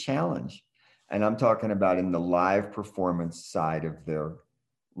can be a challenge. And I'm talking about in the live performance side of their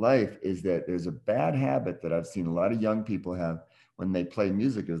life, is that there's a bad habit that I've seen a lot of young people have when they play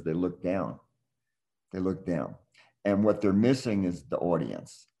music, is they look down. They look down. And what they're missing is the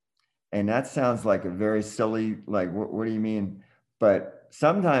audience. And that sounds like a very silly, like, what do you mean? But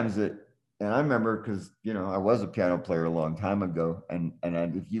sometimes and I remember, because, I was a piano player a long time ago. And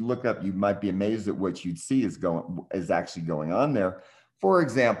if you look up, you might be amazed at what you'd see is actually going on there. For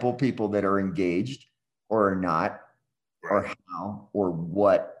example, people that are engaged or are not, or how, or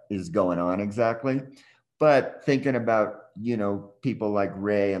what is going on exactly. But thinking about, people like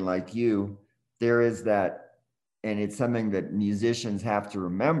Ray and like you, there is that, and it's something that musicians have to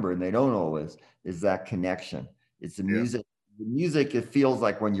remember, and they don't always, is that connection. It's the music. The music, it feels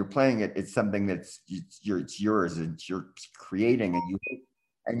like when you're playing it, it's something it's yours, and you're creating,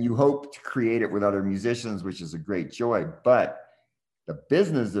 and you hope to create it with other musicians, which is a great joy. But the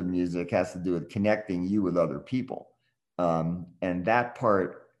business of music has to do with connecting you with other people. And that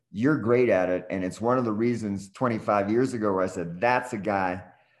part, you're great at it. And it's one of the reasons 25 years ago where I said, that's a guy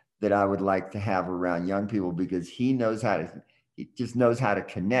that I would like to have around young people, because he just knows how to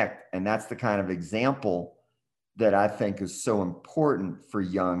connect. And that's the kind of example that I think is so important for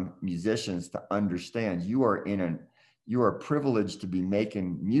young musicians to understand. You are privileged to be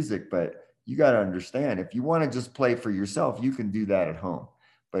making music, but you got to understand, if you want to just play for yourself, you can do that at home.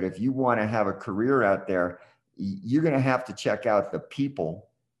 But if you want to have a career out there, you're going to have to check out the people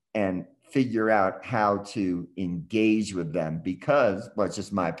and figure out how to engage with them, because, well, it's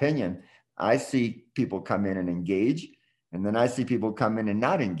just my opinion, I see people come in and engage, and then I see people come in and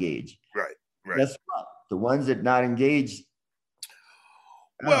not engage. Right. Guess what? The ones that not engaged.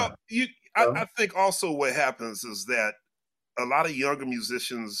 Well, I think also what happens is that a lot of younger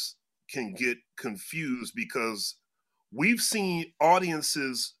musicians can get confused, because we've seen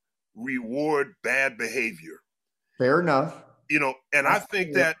audiences reward bad behavior. Fair enough. And I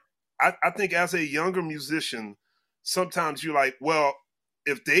think that I think as a younger musician, sometimes you're like, well,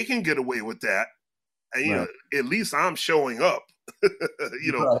 if they can get away with that, and at least I'm showing up.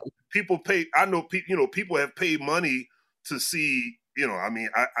 People pay. I know people have paid money to see.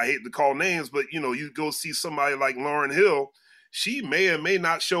 I hate to call names, but you go see somebody like Lauryn Hill. She may or may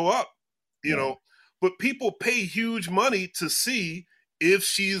not show up. But people pay huge money to see if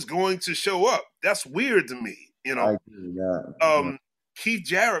she's going to show up. That's weird to me. I agree with that. Keith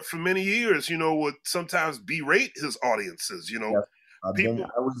Jarrett for many years, would sometimes berate his audiences. I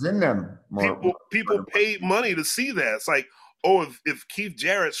was in them. People paid money to see that. It's like, oh, if Keith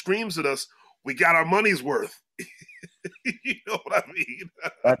Jarrett screams at us, we got our money's worth. You know what I mean?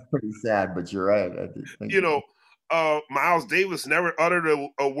 That's pretty sad, but you're right. Miles Davis never uttered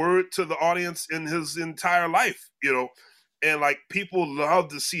a word to the audience in his entire life. And like, people love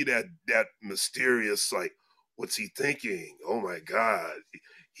to see that mysterious, like, what's he thinking? Oh my God,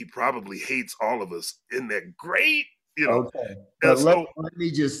 he probably hates all of us. Isn't that great? Okay. But let me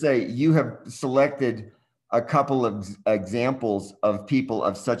just say, you have selected a couple of examples of people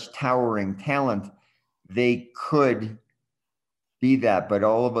of such towering talent. They could be that, but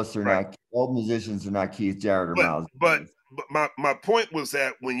all of us are not. All musicians are not Keith Jarrett or Miles. But my point was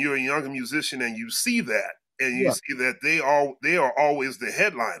that when you're a younger musician and you see that, and you see that they are always the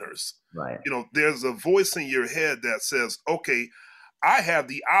headliners. Right. There's a voice in your head that says, okay, I have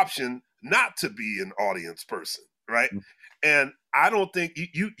the option not to be an audience person. Right. Mm-hmm. And I don't think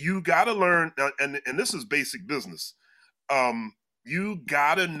you got to learn. And this is basic business. You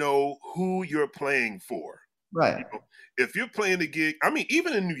got to know who you're playing for. Right. If you're playing a gig,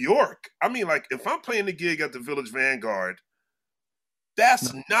 even in New York, like, if I'm playing a gig at the Village Vanguard,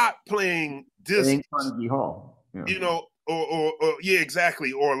 that's not playing Disney. Carnegie Hall. Yeah. Or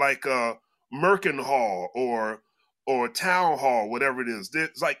exactly. Or like Merkin Hall or Town Hall, whatever it is.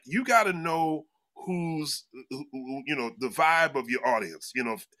 It's like, you got to know who's, the vibe of your audience.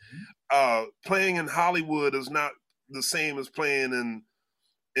 Playing in Hollywood is not the same as playing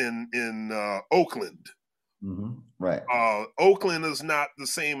in Oakland. Mm-hmm. Right. Oakland is not the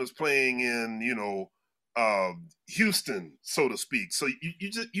same as playing in, Houston, so to speak. So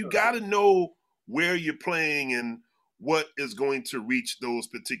you got to know where you're playing and what is going to reach those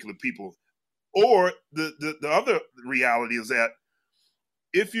particular people. Or the other reality is that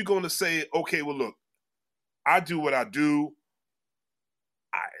if you're going to say, okay, well, look, I do what I do.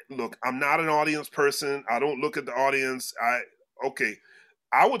 Look, I'm not an audience person. I don't look at the audience. I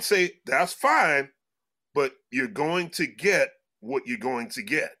would say that's fine, but you're going to get what you're going to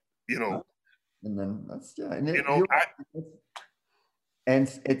get, you know. And then that's and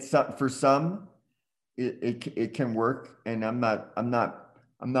it's for some, it can work. And I'm not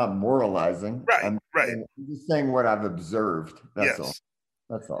moralizing. Right, I'm just saying what I've observed. That's all.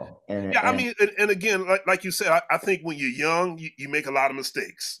 That's all. I mean, and again, like you said, I think when you're young, you make a lot of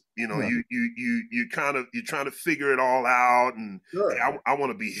mistakes. You know, you're trying to figure it all out, and sure. Hey, I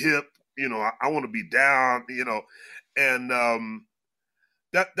want to be hip. You know, I want to be down. You know, and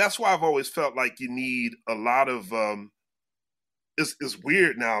that's why I've always felt like you need a lot of. It's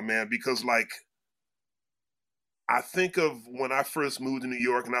weird now, man, because like I think of when I first moved to New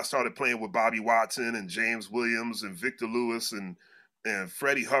York and I started playing with Bobby Watson and James Williams and Victor Lewis and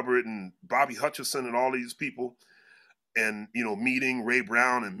Freddie Hubbard and Bobby Hutcherson and all these people, and, you know, meeting Ray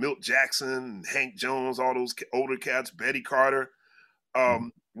Brown and Milt Jackson and Hank Jones, all those older cats, Betty Carter.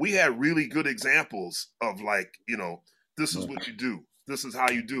 We had really good examples of like, you know, this is what you do. This is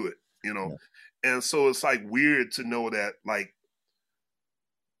how you do it, you know? Yeah. And so it's like weird to know that like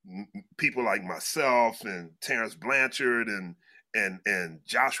people like myself and Terrence Blanchard and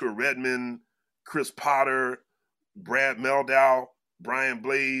Joshua Redmond, Chris Potter, Brad Meldow, Brian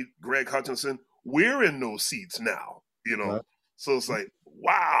Blade, Greg Hutchinson, we're in those seats now, you know? Right. So it's like,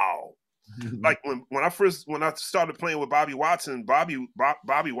 wow. Like when I started playing with Bobby Watson, Bobby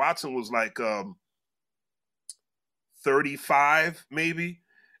Watson was like 35 maybe.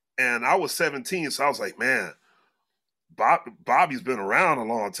 And I was 17. So I was like, man, Bobby's been around a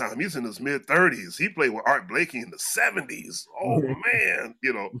long time. He's in his mid 30s. He played with Art Blakey in the 70s. Oh man,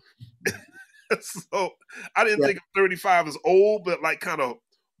 you know. So I didn't think of 35 as old, but like kind of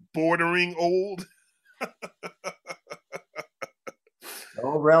bordering old.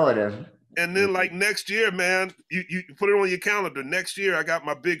 All relative. And then like next year, man, you put it on your calendar. Next year, I got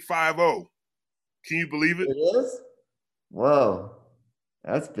my big 5-0. Can you believe it? It is? Whoa,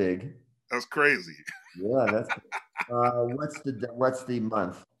 that's big. That's crazy. Yeah, that's. What's the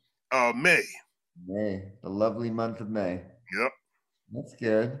month? May. May, the lovely month of May. Yep. That's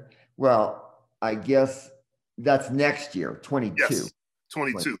good. Well, I guess that's next year, 22. Yes,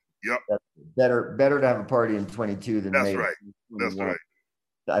 22. Yep. That's better to have a party in 22 than May. Right. That's right.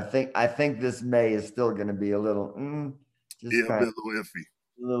 I think this May is still going to be a little, a little iffy,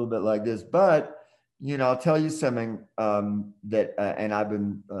 a little bit like this. But you know, I'll tell you something that, and I've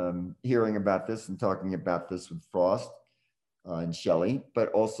been hearing about this and talking about this with Frost and Shelley,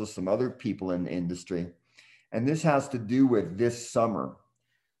 but also some other people in the industry, and this has to do with this summer.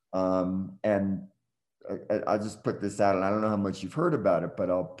 And I'll just put this out, and I don't know how much you've heard about it, but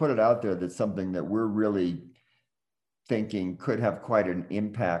I'll put it out there. That's something that we're really thinking could have quite an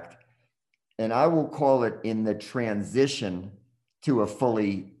impact. And I will call it in the transition to a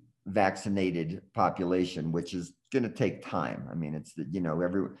fully vaccinated population, which is going to take time. I mean, it's, you know,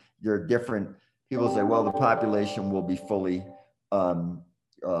 there are different people say, well, the population will be fully, it'll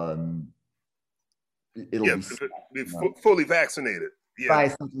be fully vaccinated. By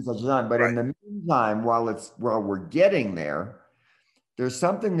something such as that. But in the meantime, while we're getting there, there's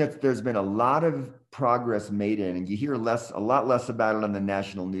something there's been a lot of progress made in, and you hear a lot less about it on the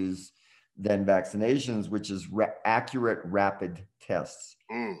national news than vaccinations, which is accurate rapid tests.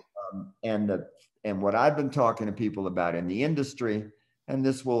 And what I've been talking to people about in the industry, and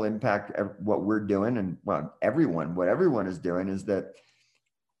this will impact what we're doing, and what everyone is doing, is that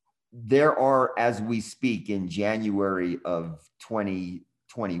there are, as we speak in January of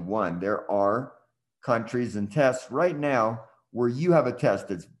 2021, there are countries and tests right now where you have a test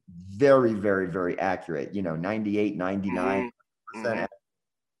that's very, very, very accurate, you know, 98, 99%.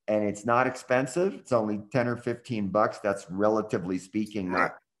 And it's not expensive. It's only 10 or 15 bucks. That's relatively speaking,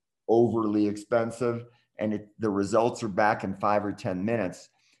 not overly expensive. And the results are back in 5 or 10 minutes.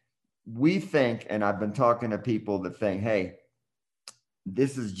 We think, and I've been talking to people that think, hey,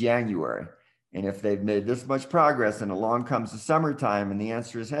 this is January. And if they've made this much progress and along comes the summertime, and the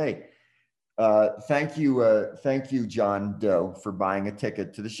answer is, hey, thank you, John Doe, for buying a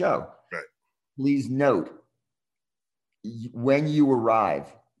ticket to the show. Right. Please note, when you arrive,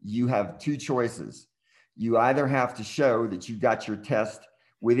 you have two choices. You either have to show that you got your test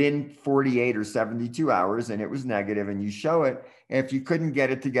within 48 or 72 hours and it was negative and you show it, and if you couldn't get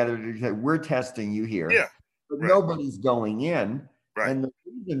it together to say, we're testing you here, but nobody's going in. And the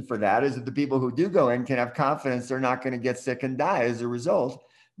reason for that is that the people who do go in can have confidence they're not going to get sick and die as a result,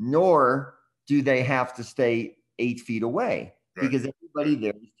 nor do they have to stay 8 feet away because everybody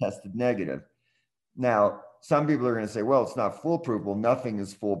there is tested negative. Now, some people are going to say, well, it's not foolproof. Well, nothing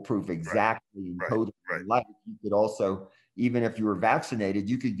is foolproof exactly in total life. You could also, even if you were vaccinated,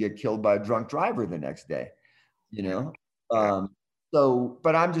 you could get killed by a drunk driver the next day, you know? So,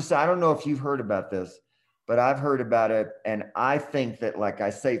 but I don't know if you've heard about this, but I've heard about it. And I think that, like I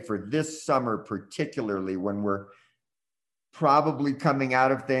say, for this summer, particularly when we're probably coming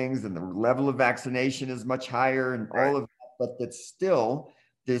out of things and the level of vaccination is much higher and all of that, but that still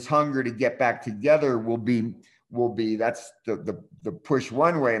this hunger to get back together will be that's the push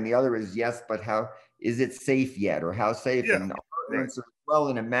one way, and the other is yes, but how is it safe yet, or how safe? And our answer, well,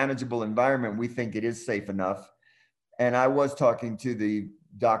 in a manageable environment, we think it is safe enough. And I was talking to the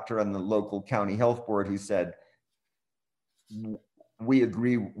doctor on the local county health board who said, we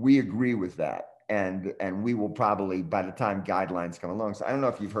agree with that. And we will probably, by the time guidelines come along. So I don't know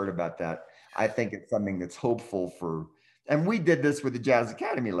if you've heard about that. I think it's something that's hopeful for, and we did this with the Jazz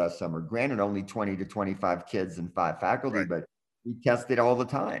Academy last summer. Granted, only 20 to 25 kids and 5 faculty, but we tested all the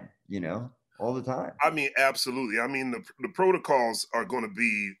time, all the time. I mean, absolutely. I mean, the protocols are going to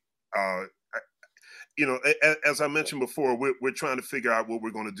be, as I mentioned before, we're trying to figure out what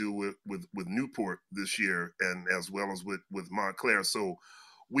we're going to do with Newport this year, and as well as with Montclair. So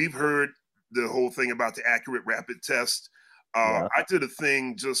we've heard the whole thing about the accurate rapid test. I did a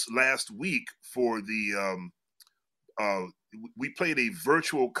thing just last week for the, we played a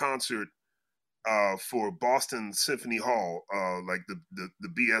virtual concert for Boston Symphony Hall, like the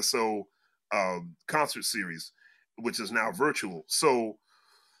BSO concert series, which is now virtual. So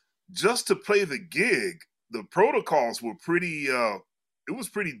just to play the gig, the protocols were pretty, it was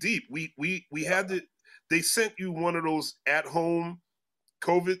pretty deep. We had to, they sent you one of those at-home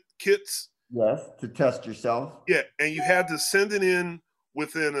COVID kits. Yes, to test yourself. Yeah, and you had to send it in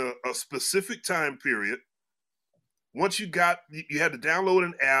within a specific time period. Once you had to download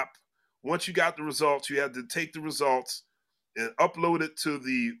an app. Once you got the results, you had to take the results and upload it to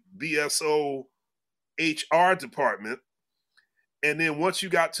the BSO HR department. And then once you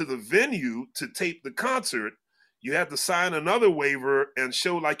got to the venue to tape the concert, you had to sign another waiver and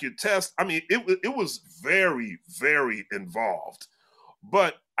show like your test. I mean, it was very, very involved.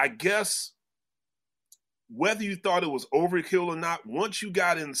 But I guess whether you thought it was overkill or not, once you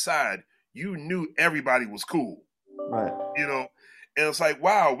got inside, you knew everybody was cool. Right. And it's like,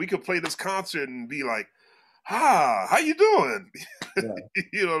 wow, we could play this concert and be like, how you doing? Yeah.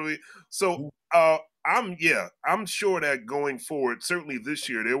 You know what I mean? So I'm sure that going forward, certainly this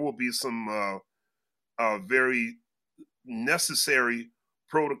year, there will be some very necessary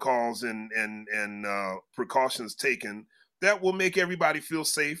protocols and precautions taken that will make everybody feel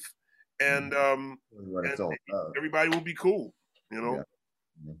safe, and everybody will be cool, Yeah.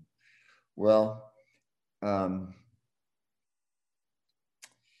 Well,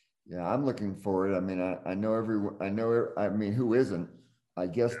 yeah, I'm looking forward. I mean, I mean, who isn't? I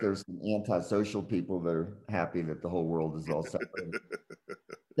guess there's some antisocial people that are happy that the whole world is all separated.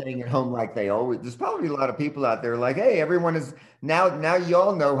 Staying at home like they always. There's probably a lot of people out there like, hey, everyone is now you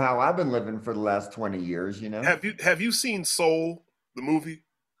all know how I've been living for the last 20 years, Have you seen Soul, the movie?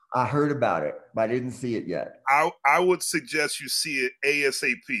 I heard about it, but I didn't see it yet. I would suggest you see it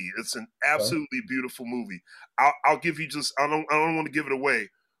ASAP. It's an absolutely beautiful movie. I'll give you just, I don't want to give it away,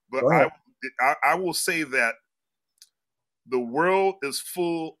 but I will say that the world is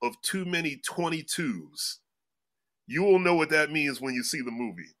full of too many 22s. You will know what that means when you see the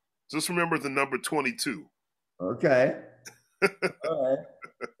movie. Just remember the number 22. Okay. All right.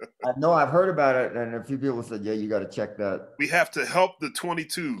 I know I've heard about it, and a few people said, yeah, you got to check that. We have to help the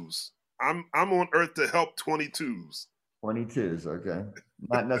 22s. I'm on earth to help 22s. 22s, okay.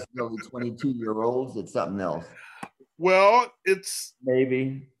 Not necessarily 22-year-olds. It's something else. Well, it's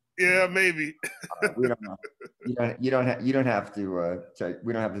maybe. Yeah, maybe. We don't know. You don't have to check.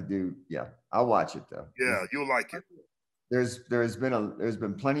 We don't have to do. Yeah, I'll watch it though. Yeah, you'll like it. There's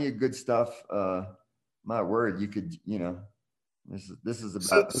been plenty of good stuff. My word, you could this is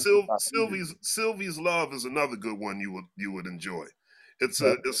about Sylvie's Love is another good one you would enjoy. It's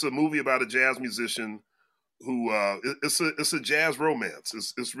a movie about a jazz musician who it's a jazz romance.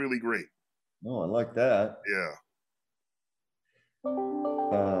 It's really great. Oh, I like that. Yeah.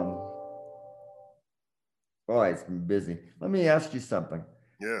 Oh, it's been busy. Let me ask you something.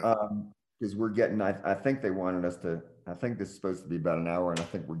 Yeah. Because we're getting, I think they wanted us to I think this is supposed to be about an hour, and I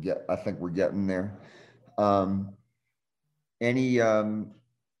think we're getting there. Any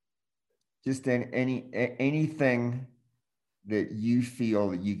just anything that you feel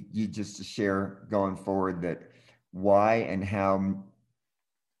that you just to share going forward, that why and how,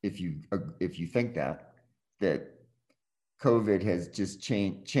 if you think that COVID has just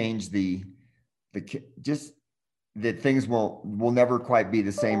changed the just that things will never quite be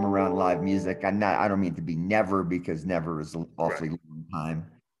the same around live music. I don't mean to be never, because never is an awfully long time,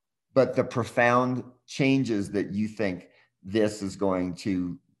 but the profound changes that you think this is going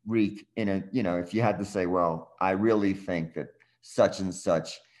to wreak in a, if you had to say, well, I really think that such and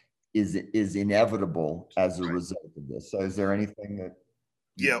such is inevitable as a result of this. So is there anything that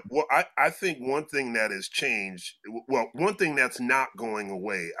Yeah, well, I think one thing that has changed, well, one thing that's not going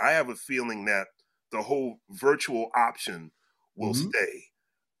away, I have a feeling that the whole virtual option will stay.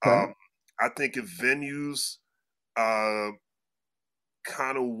 Okay. I think if venues kind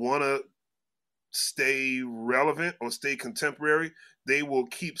of want to stay relevant or stay contemporary, they will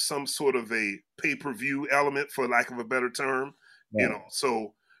keep some sort of a pay-per-view element, for lack of a better term.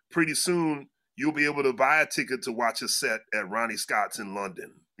 So pretty soon you'll be able to buy a ticket to watch a set at Ronnie Scott's in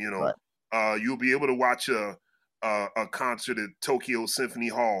London. You'll be able to watch a concert at Tokyo Symphony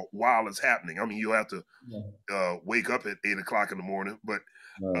Hall while it's happening. I mean, you'll have to wake up at 8 o'clock in the morning, but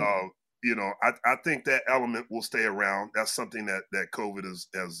I think that element will stay around. That's something that COVID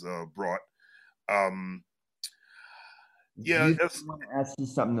has brought. I want to ask you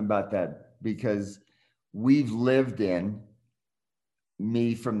something about that, because we've lived in,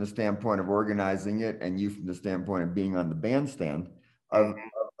 me from the standpoint of organizing it and you from the standpoint of being on the bandstand, of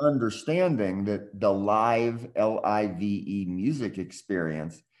understanding that the live live music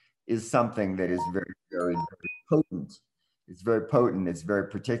experience is something that is very, very, very potent. It's very potent. It's very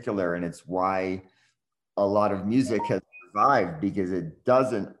particular. And it's why a lot of music has survived, because it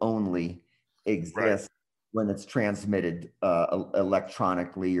doesn't only exist when it's transmitted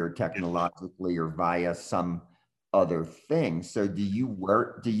electronically or technologically or via some other thing. So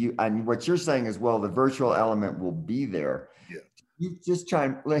and what you're saying is, well, the virtual element will be there. Yeah. You just try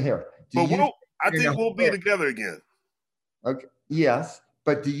and here. I think we'll be together again. Okay. Yes.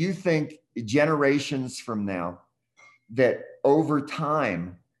 But do you think generations from now that over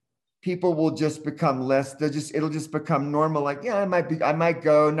time people will just become less, it'll just become normal? Like, yeah, I might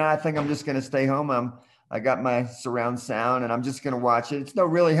go. No, I think I'm just going to stay home. I got my surround sound and I'm just going to watch it. It's no,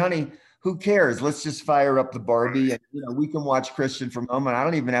 really, honey, who cares? Let's just fire up the Barbie and we can watch Christian from home and I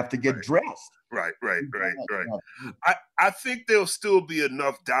don't even have to get dressed. Right. I think there'll still be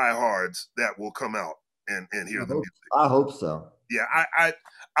enough diehards that will come out and hear the music. I hope so. Yeah,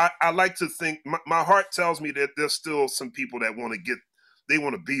 I like to think, my heart tells me that there's still some people that want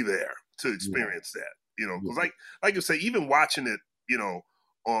to be there to experience that, because like you say, even watching it,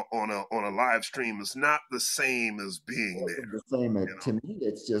 on a live stream is not the same as being there. The same. To me,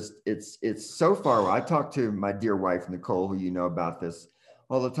 it's just, it's so far. I talk to my dear wife, Nicole, who you know about this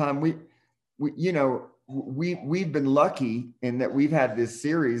all the time. We've been lucky in that we've had this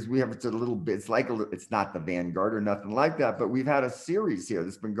series. It's a little bit, it's not the Vanguard or nothing like that, but we've had a series here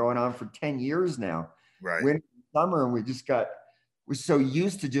that's been going on for 10 years now. Right. Winter, summer, and we're so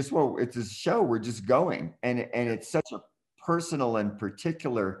used to just, well, it's a show, we're just going. And it's such a personal and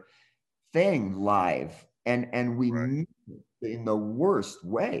particular thing live. And we meet in the worst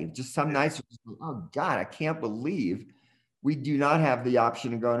way. Just some nights, oh God, I can't believe we do not have the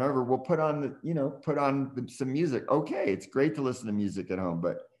option of going over. We'll put on some music. Okay, it's great to listen to music at home,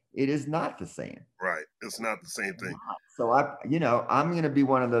 but it is not the same. Right, it's not the same thing. So I'm going to be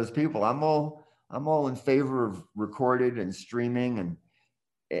one of those people. I'm all in favor of recorded and streaming and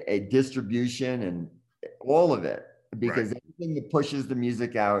a distribution and all of it, because anything that pushes the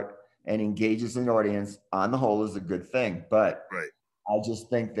music out and engages an audience on the whole is a good thing. But I just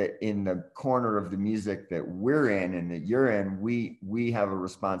think that in the corner of the music that we're in and that you're in, we have a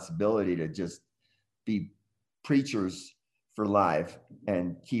responsibility to just be preachers for live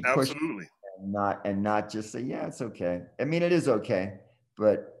and keep pushing and not just say, yeah, it's okay. I mean, it is okay,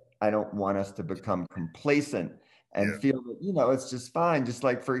 but I don't want us to become complacent and feel that, it's just fine. Just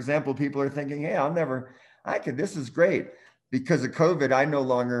like, for example, people are thinking, hey, this is great. Because of COVID, I no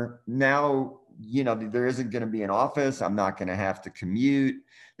longer now, there isn't going to be an office. I'm not going to have to commute.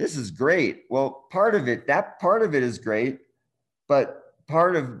 This is great. Well, that part of it is great, but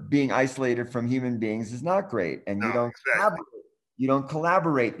part of being isolated from human beings is not great. And you don't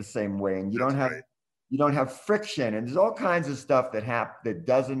collaborate the same way, and you don't have friction. And there's all kinds of stuff that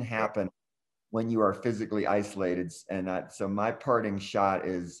doesn't happen when you are physically isolated. And so my parting shot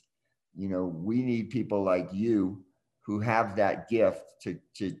is, we need people like you who have that gift to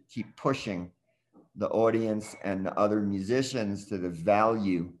keep pushing the audience and the other musicians to the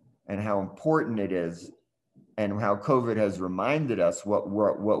value and how important it is, and how COVID has reminded us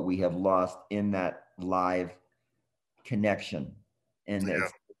what we have lost in that live connection. And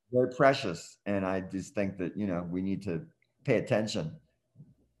it's very precious. And I just think that, you know, we need to pay attention.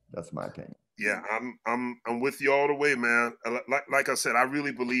 That's my opinion. Yeah, I'm with you all the way, man. Like I said, I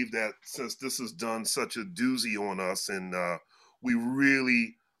really believe that since this has done such a doozy on us, and we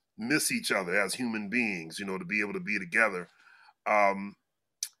really miss each other as human beings, you know, to be able to be together.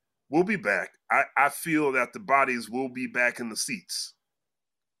 We'll be back. I feel that the bodies will be back in the seats.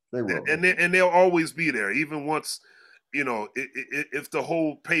 They will, and they'll always be there, even once, you know, if the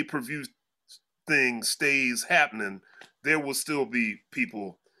whole pay-per-view thing stays happening, there will still be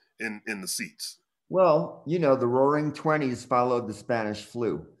people in the seats. Well, you know, the Roaring '20s followed the Spanish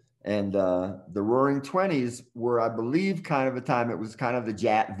flu, and the Roaring '20s were, I believe, kind of a time. It was kind of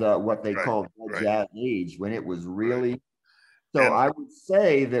what they called the jazz age, when it was really. Right. So I would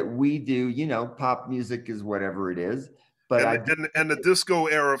say that we do, you know, pop music is whatever it is, but and the disco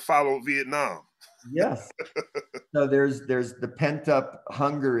era followed Vietnam. Yes. So there's the pent up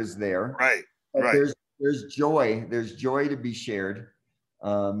hunger is there. Right. But there's joy. There's joy to be shared.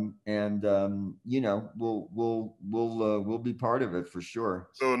 You know, we'll be part of it for sure.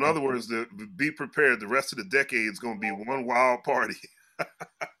 So in other words, be prepared. The rest of the decade is going to be one wild party.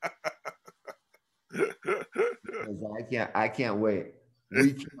 I can't wait.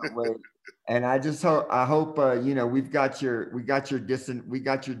 We can't wait. And I just hope you know, we got your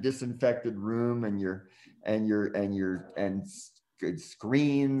disinfected room and good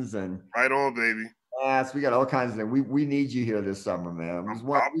screens and right on, baby. Yes, we got all kinds of things. We need you here this summer, man.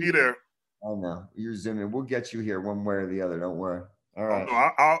 I'll be there. I know you're zooming. We'll get you here one way or the other. Don't worry. All right.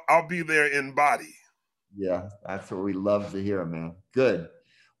 I'll be there in body. Yeah, that's what we love to hear, man. Good.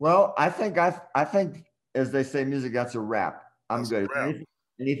 Well, I think as they say, music, that's a wrap. I'm good.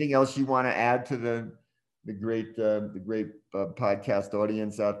 Anything else you want to add to the great podcast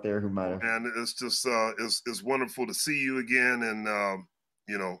audience out there who might have? And it's just it's wonderful to see you again, and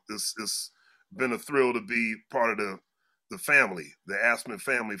you know, it's been a thrill to be part of the family, the Aspin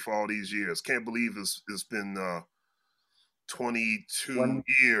family, for all these years. Can't believe it's been 22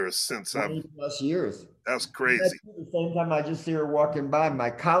 years since 20 plus years. That's crazy. At the same time, I just see her walking by. My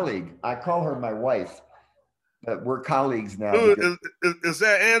colleague, I call her my wife, but we're colleagues now. Is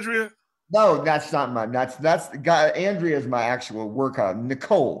that Andrea? No, that's not mine. That's the guy. Andrea is my actual work out.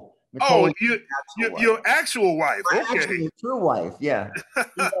 Nicole. Oh, your actual wife. My okay. Actual true wife, yeah.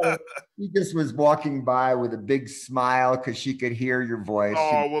 She just was walking by with a big smile because she could hear your voice.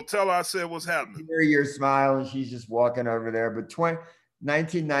 Oh, well, tell her I said what's happening. Hear your smile, and she's just walking over there. But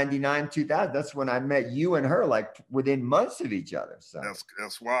 1999, 2000, that's when I met you and her, like within months of each other. So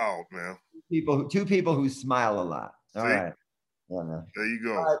that's wild, man. Two people who smile a lot. All right. Yeah, man. There you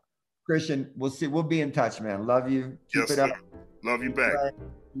go. All right, Christian, we'll be in touch, man. Love you. Keep it up. Love you back.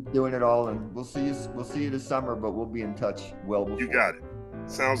 Keep doing it all, and we'll see you this summer, but we'll be in touch well before. You got it.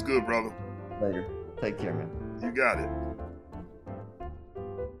 Sounds good, brother. Later. Take care, man. You got it.